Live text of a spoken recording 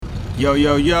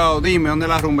Yo, dime, ¿dónde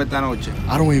la rumba esta noche?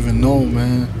 I don't even know,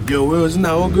 man. Yo, Will, isn't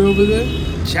that old girl over there?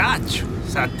 Chacho,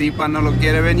 esa tipa no lo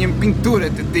quiere ver ni en pintura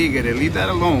este tigre. Leave that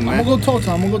alone, man. I'm gonna go talk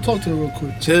to her. real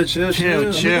quick. Chill, I'ma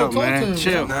go man, talk to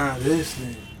chill. Nah, this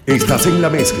thing. Estás en la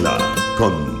mezcla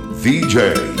con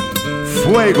DJ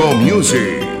Fuego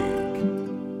Music.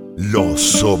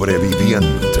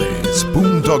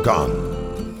 Lossobrevivientes.com.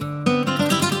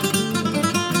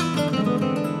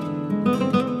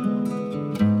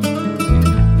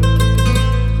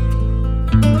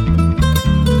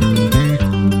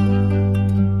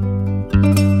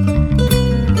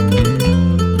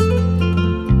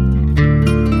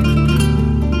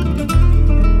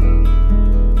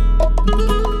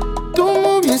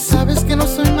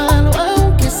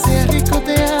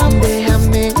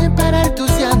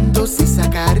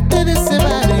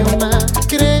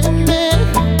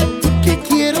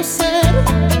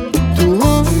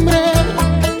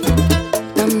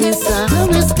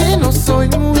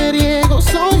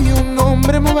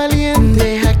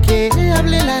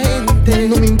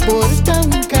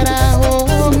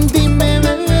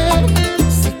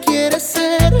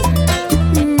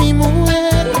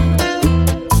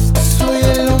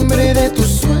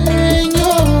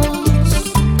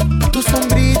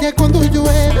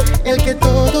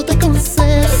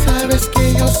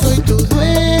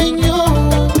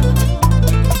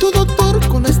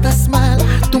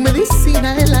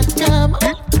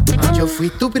 Fui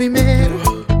tu primero,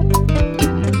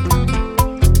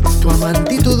 tu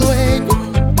amante y tu dueño,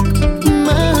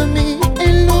 mami,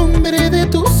 el hombre de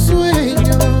tus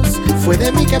sueños. Fue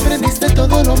de mí que aprendiste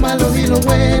todo lo malo y lo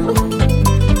bueno.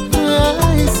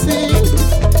 Ay, sí.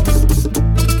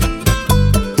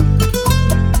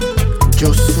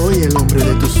 Yo soy el hombre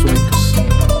de tus sueños.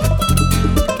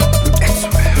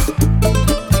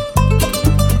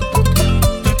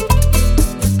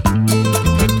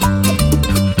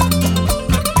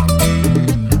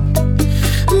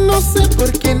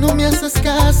 ¿Por qué no me haces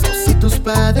caso si tus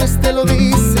padres te lo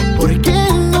dicen? ¿Por qué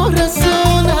no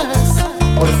razonas?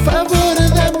 Por favor,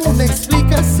 dame una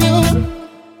explicación.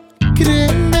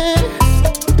 Créeme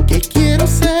que quiero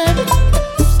ser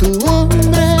tu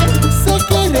hombre. Sé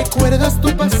que recuerdas tu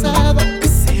pasado,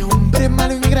 ese hombre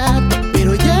malo ingrato,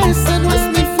 pero ya esa no es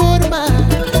mi forma.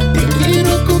 Te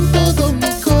quiero con todo mi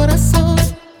corazón.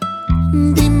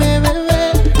 Dime,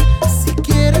 bebé, si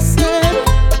quieres ser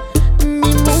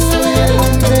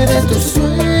de tus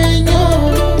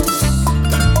sueños,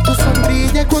 tu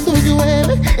sombrilla cuando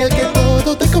llueve, el que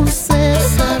todo te concede.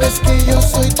 Sabes que yo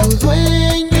soy tu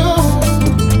dueño,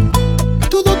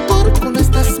 tu doctor cuando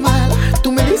estás mala,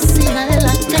 tu medicina en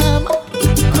la cama.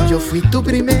 Yo fui tu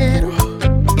primero,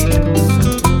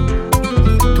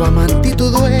 tu amante y tu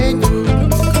dueño,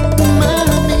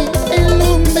 mami, el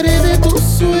hombre de tus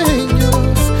sueños.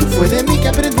 Fue de mí que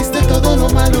aprendiste todo lo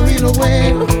malo y lo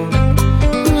bueno.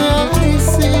 Ay,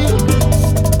 sí.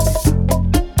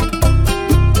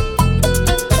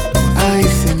 Ay,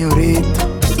 señorita.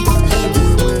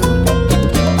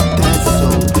 That's so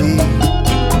deep.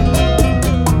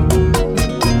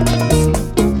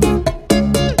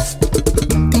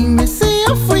 Dime si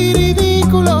yo fui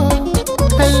ridículo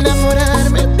al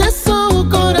enamorarme de su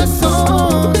corazón.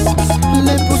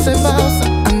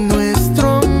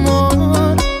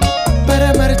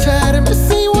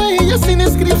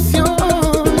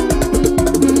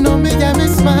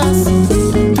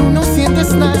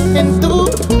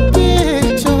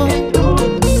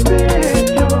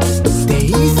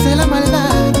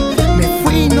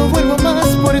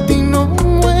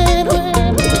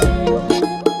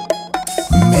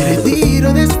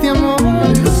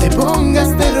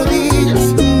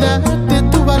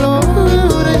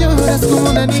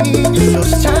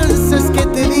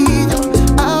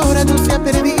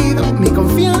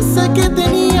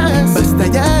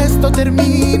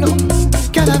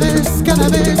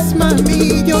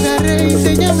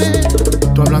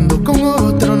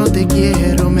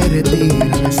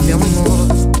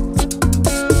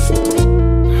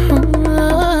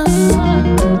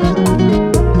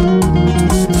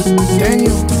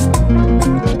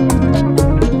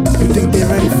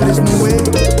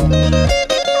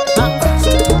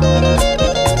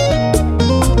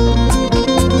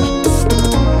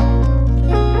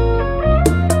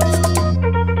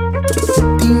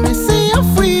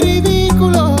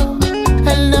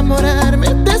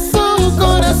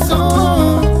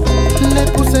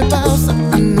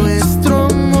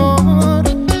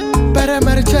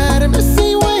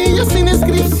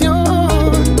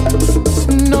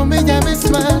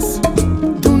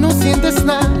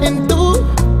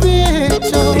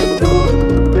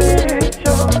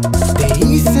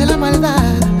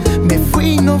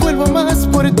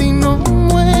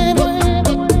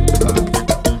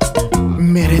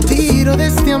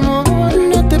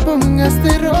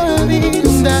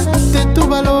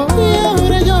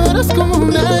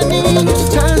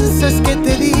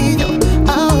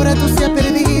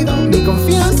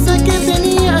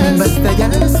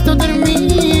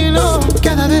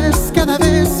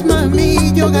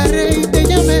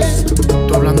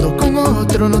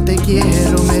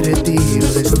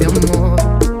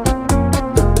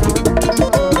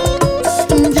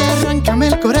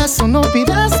 caso no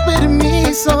pidas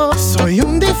permiso. Soy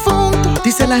un difunto,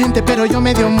 dice la gente, pero yo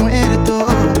medio muerto.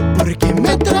 Porque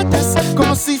me tratas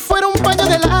como si fuera un paño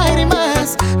de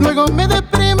lágrimas. Luego me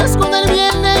deprimes cuando él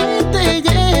viene y te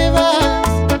llevas.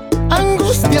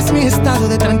 Angustias mi estado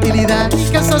de tranquilidad y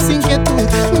causas inquietud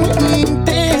muy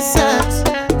intensas.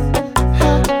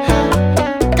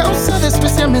 Causada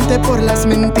especialmente por las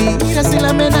mentiras y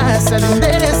la amenaza de un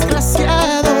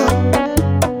desgraciado.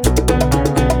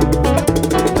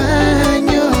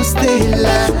 Baños de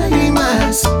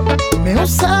lágrimas, me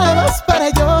usabas para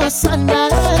yo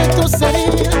sanar tus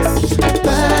heridas.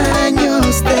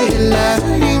 Baños de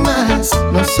lágrimas,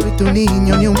 no soy tu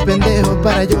niño ni un pendejo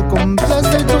para yo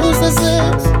complacer tus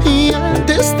deseos. Y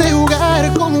antes de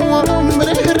jugar con un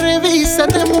hombre,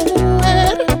 revísate,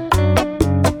 mujer.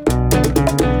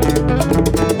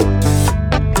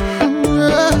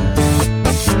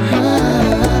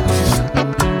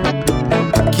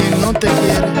 ¿Quién no te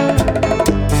quiere?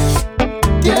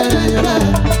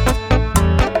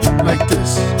 Like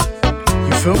this.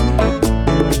 You feel me?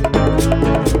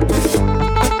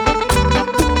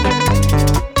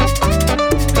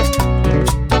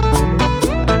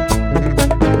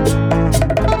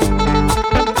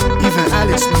 Even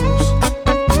Alex knows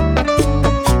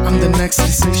I'm the next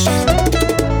sensation.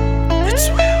 It's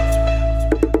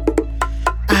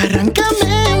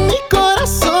Arráncame mi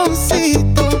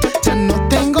corazoncito, ya no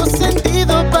tengo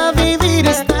sentido para vivir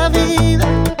esta vida.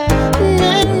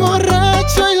 Me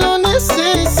emborracho y lo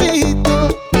necesito,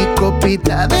 mi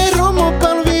copita de romo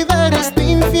para olvidar este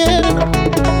infierno.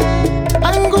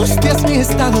 Angustias mi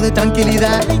estado de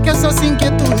tranquilidad y causas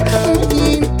inquietud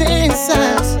muy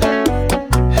intensas.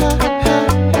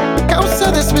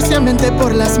 Causada especialmente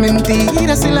por las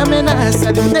mentiras y la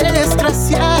amenaza de un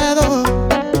desgraciado.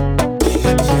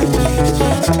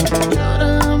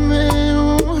 Llórame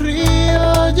un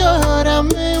río,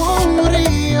 llórame un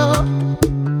río.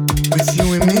 with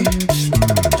you and me.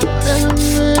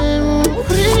 Llórame un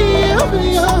río,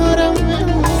 llórame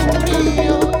un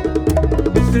río.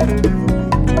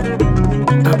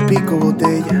 A pico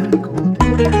botella.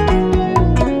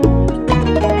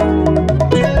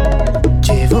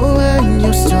 Llevo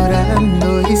años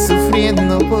llorando y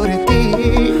sufriendo por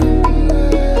ti.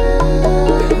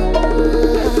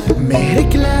 Me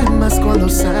reclamas cuando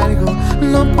salgo,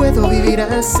 no puedo vivir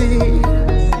así.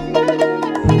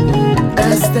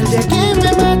 Hasta el día que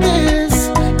me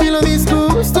mates y los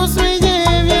disgustos me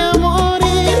lleven a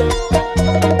morir.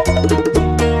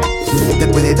 Te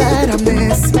puede dar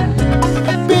amnesia,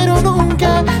 pero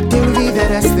nunca te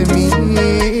olvidarás de mí.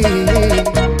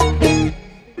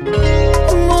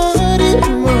 Morir,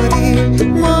 morir,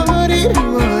 morir,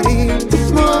 morir,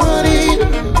 morir.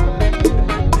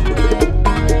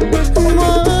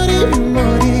 Morir,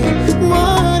 morir,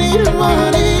 morir,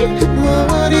 morir,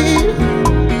 morir.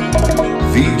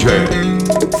 DJ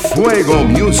Fuego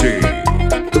Music.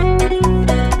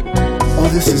 Oh,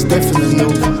 this is definitely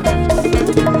over.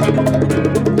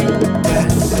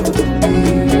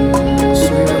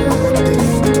 Soy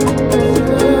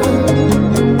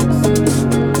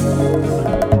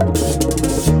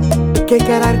Qué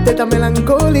carácter tan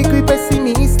melancólico y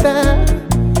pesimista.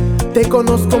 Te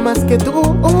conozco más que tú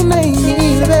una y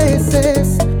mil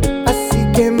veces. Así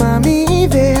que mami,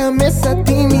 déjame esa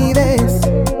timidez.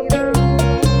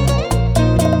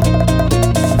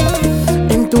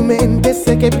 En tu mente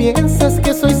sé que piensas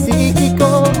que soy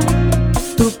psíquico.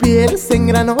 Tu piel se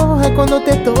engranoja cuando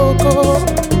te toco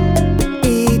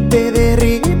y te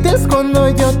derrites cuando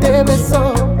yo te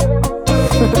beso.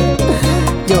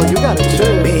 Yo, you got it,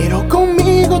 sure. Pero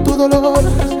conmigo tu dolor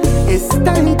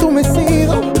está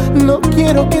entumecido. No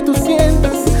quiero que tú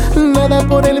sientas nada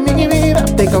por él, mi vida.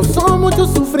 Te causó mucho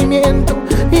sufrimiento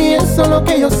y eso es lo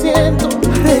que yo siento.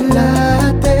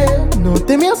 Relájate, no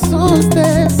te me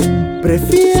asustes.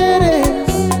 ¿Prefieres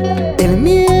el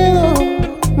miedo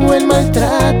o el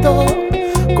maltrato?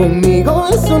 Conmigo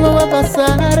eso no va a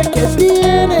pasar. ¿Qué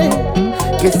tiene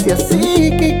que sea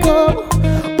psíquico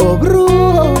o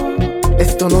brujo?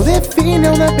 Esto no define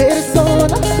a una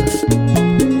persona.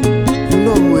 You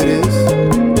know who it is.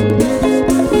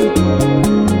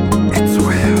 It's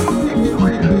real.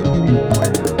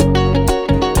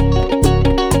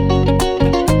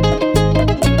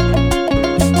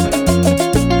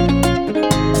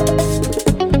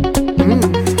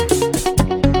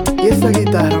 Y esa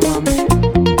guitarra, mami,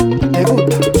 ¿te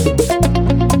gusta?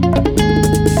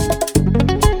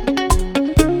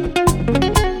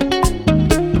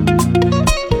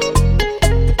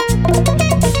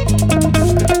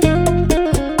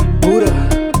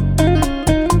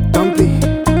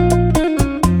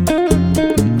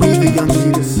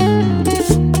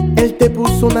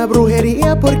 hizo una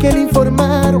brujería porque le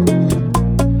informaron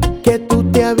que tú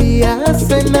te habías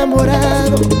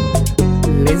enamorado.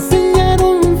 Le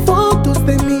enseñaron fotos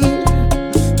de mí,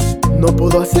 no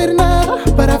pudo hacer nada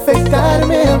para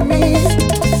afectarme a mí.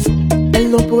 Él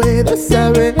no puede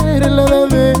saber nada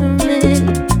de mí.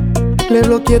 Le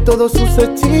bloqueé todos sus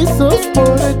hechizos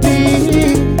por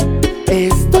ti.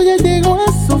 Esto ya llegó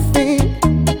a su fin.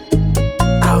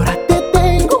 Ahora te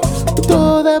tengo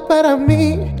toda para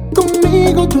mí.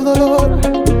 Conmigo tu dolor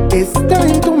está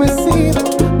entumecido.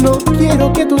 No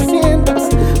quiero que tú sientas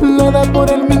nada por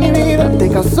él, mi vida. Te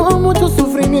causó mucho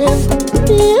sufrimiento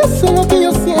y eso es lo que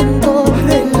yo siento.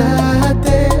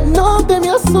 Relájate, no te me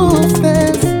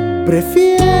asustes.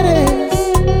 ¿Prefieres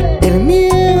el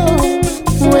miedo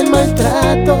o el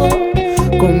maltrato?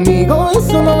 Conmigo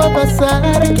eso no va a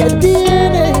pasar. ¿Qué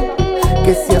tiene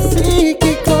que sea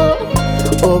psíquico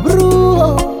o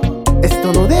brujo?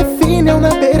 Esto no define a una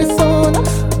persona.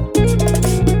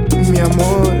 Mi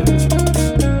amor,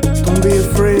 don't be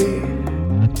afraid.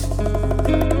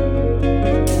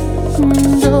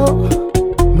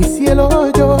 Mi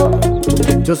cielo,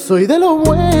 yo soy de los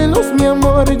buenos, mi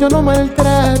amor, yo no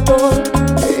maltrato.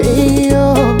 Y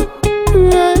yo,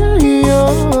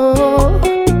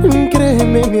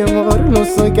 créeme, mi amor, no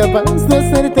soy capaz de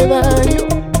hacerte daño.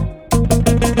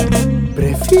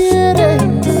 ¿Prefieres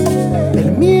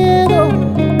el miedo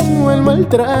o el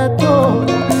maltrato?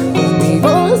 Conmigo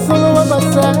eso no va a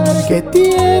pasar. ¿Qué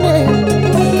tiene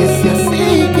que sea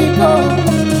psíquico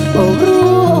o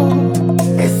brujo?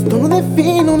 Esto no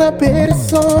define una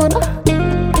persona.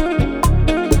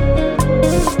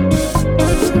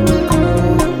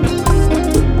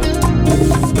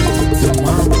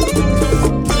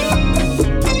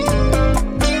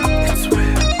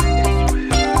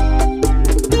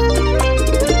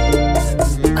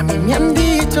 A mí me han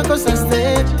dicho cosas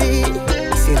de ti.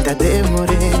 Siéntate,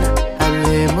 morena,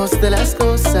 hablemos de las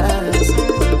cosas.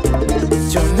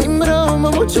 Yo no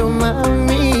embromo mucho,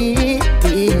 mami.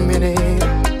 Dime, nena,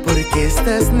 ¿por qué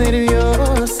estás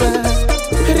nerviosa?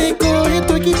 Recoge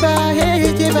tu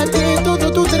equipaje, llévate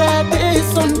todo tu traje,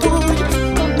 son tuyos.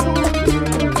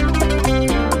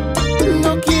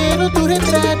 No quiero tu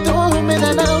retrato, me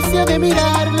da náusea de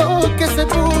mirar lo que se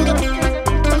pudo.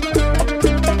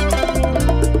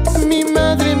 Mi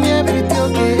madre me advirtió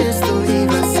que esto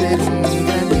iba a ser un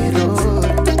gran error.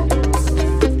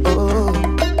 Oh,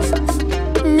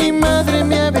 mi madre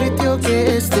me advirtió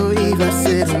que esto iba a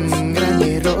ser un gran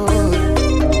error.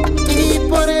 Y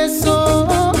por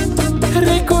eso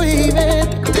recogí,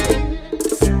 recogí,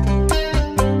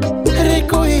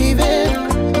 recogí,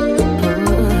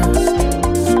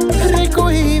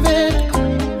 recogí.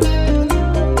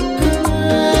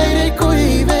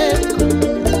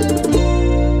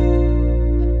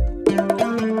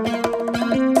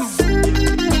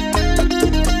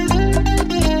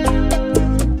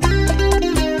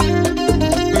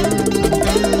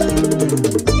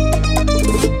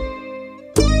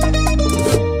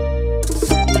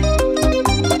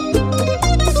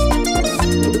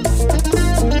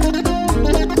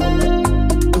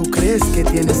 ¿Tú crees que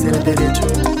tienes el derecho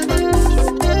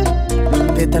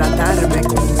de tratarme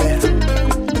como un perro?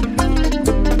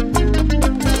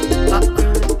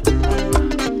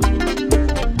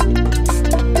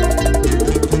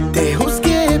 Te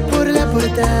juzgué por la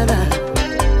portada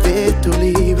de tu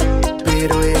libro,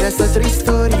 pero era esa otra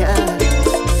historia.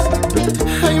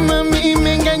 Ay, mami,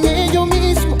 me engañé yo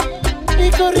mismo y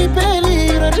corrí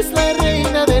peligro. Eres la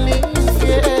reina del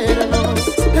infierno.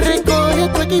 Recoge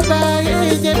tu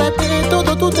equipaje, llévate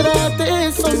todo tu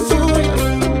trate, son tuyos.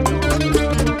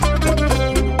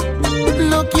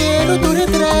 No quiero tu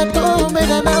retrato, me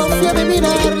da náusea de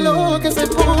mirar lo que se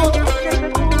pudo.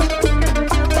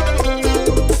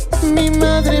 Mi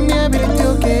madre me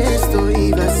advirtió que esto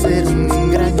iba a ser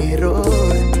un gran error.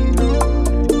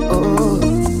 Oh,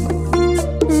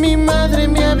 mi madre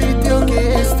me advirtió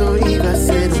que esto iba a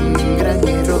ser un gran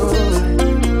error.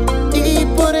 Y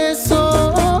por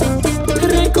eso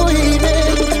recogí,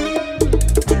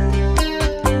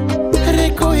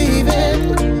 recogí, recogí,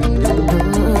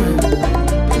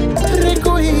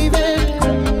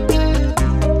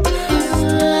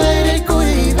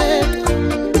 recogí.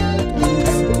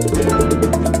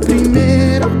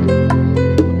 Primero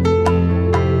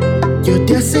yo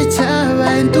te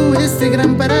acechaba en tu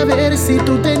Instagram para ver si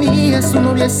tú tenías un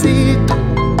noviecito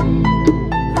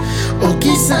o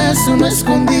quizás uno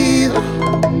escondido.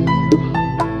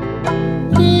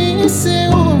 Y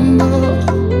segundo,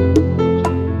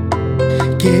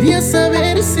 quería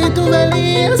saber si tú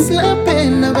valías la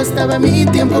pena, bastaba mi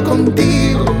tiempo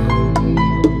contigo.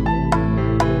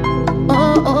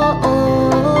 Oh, oh,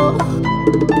 oh.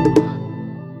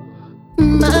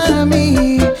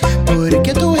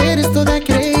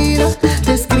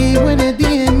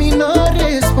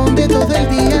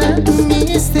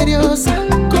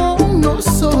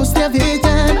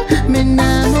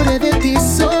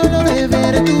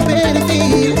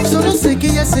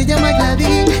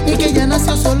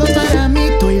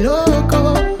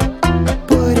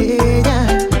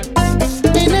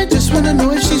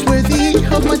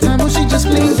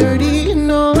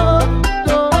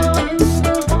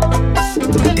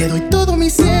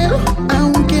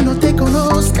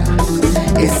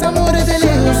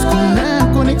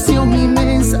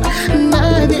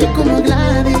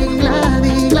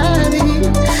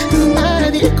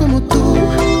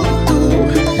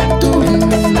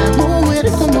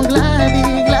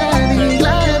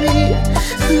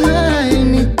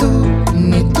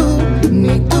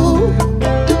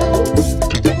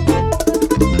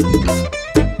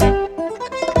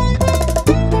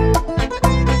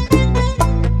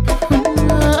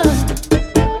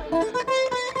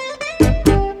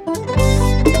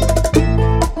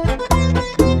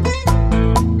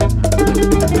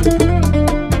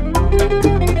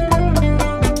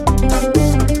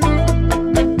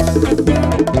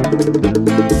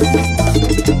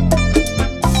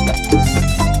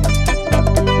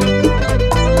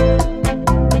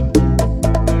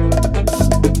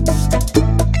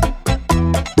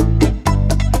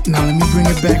 Now let me bring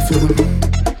it back for them.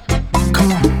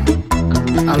 Come on,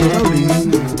 I love you.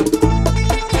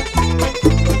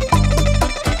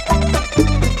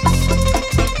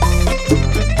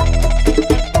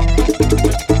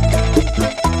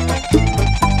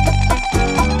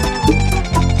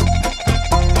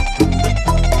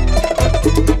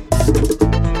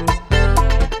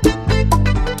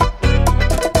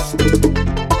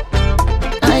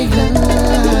 Ay,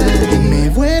 me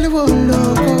vuelvo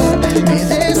loco, me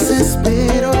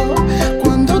desespero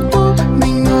cuando tú me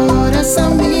ignoras a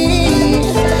mí,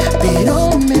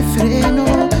 pero me freno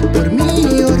por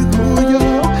mi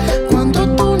orgullo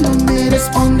cuando tú no me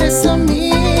respondes a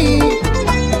mí.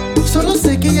 Solo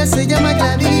sé que ella se llama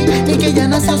Gladys y que ella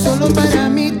nació solo para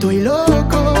mí. Estoy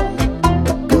loco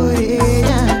por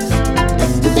ella,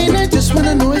 and I just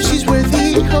wanna know if she's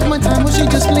worthy of my time or she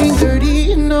just plain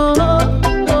dirty. No,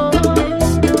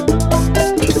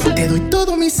 te doy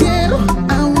todo mi cielo,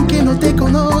 aunque no te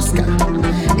conozca.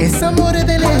 Es amor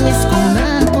de lejos con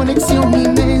una conexión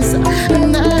inmensa.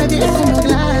 Nadie como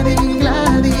Gladys,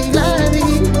 Gladys,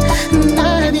 Gladys.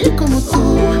 Nadie como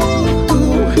tú,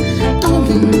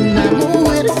 ninguna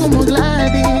mujer como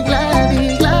Gladys,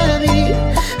 Gladys, Gladys.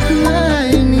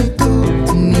 Ay, ni tú,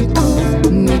 ni tú,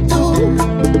 ni tú.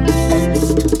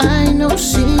 I know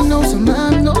she knows I'm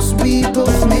knows we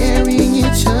both marrying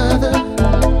each other.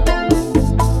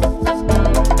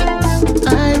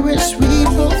 I wish we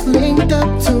both linked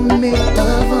up to make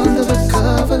love under the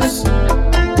covers.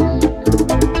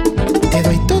 Te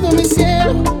doy todo mi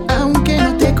cielo, aunque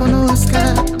no te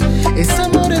conozca. Es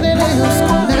amor de lejos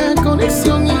con una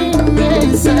conexión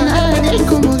inmensa. Nadie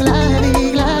como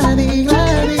Gladys, Gladys,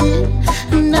 Gladys.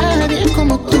 Nadie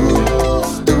como tú,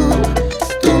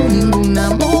 ninguna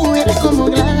mujer como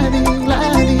Gladys,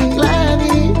 Gladys,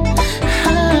 Gladys.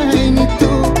 Ay, ni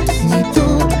tú, ni tú,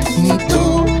 ni tú.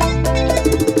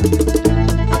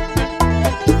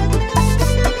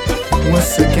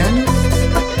 Once again,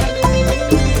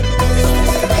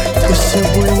 it's your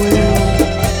boy Will.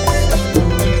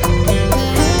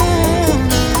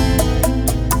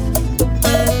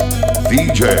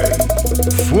 DJ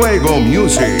Fuego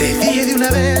Music. Te dije de una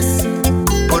vez,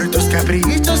 por tus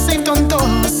caprichos y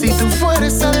tontos y tu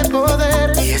fuerza de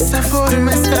poder y esa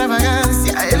forma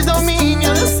extravagancia, el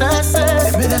dominio de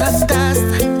hacer. Me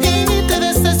adelantaste y te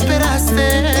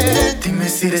desesperaste. Dime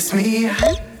si eres mía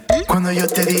cuando yo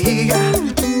te diga,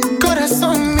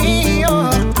 corazón mío,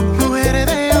 mujer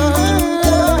de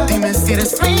oro. Dime si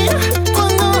eres mía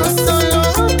cuando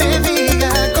solo te diga,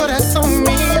 corazón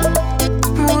mío,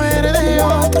 mujer de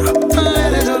otro.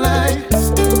 Let it all lie.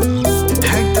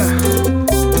 Hector,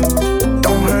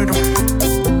 don't hurt him.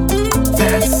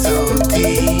 That's so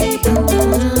deep.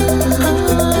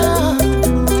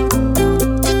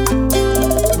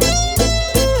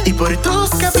 Y por tus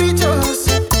caprichos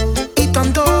y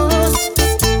tontos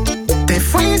te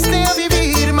fuiste a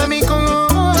vivir, mami, con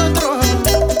otro.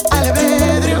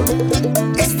 Albedrío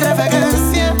extravagante.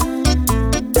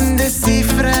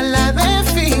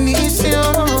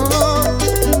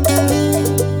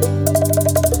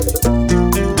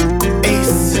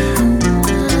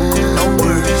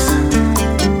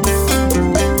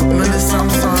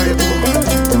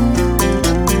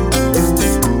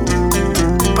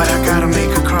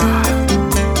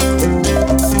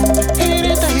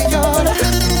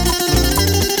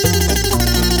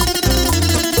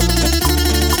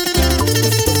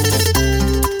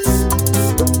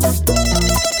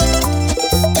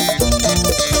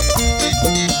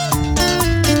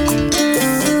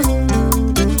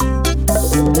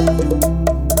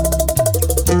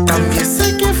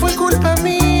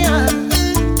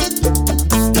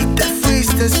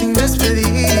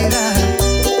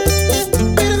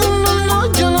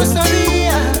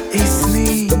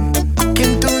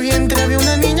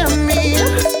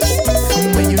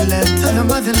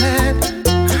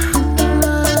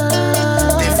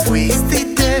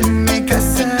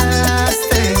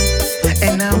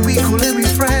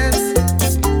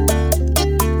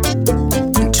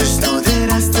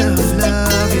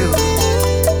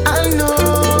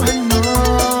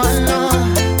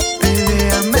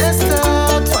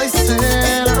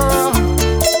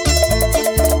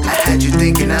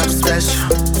 thinking I'm special.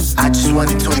 I just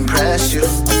wanted to impress you.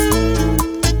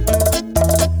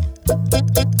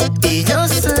 Y yo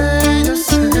sé,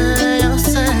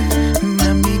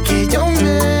 mami, que yo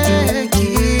me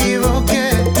equivoqué.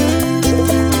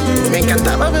 Me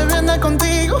encantaba beber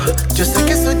contigo. Yo sé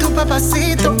que soy tu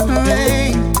papacito, baby.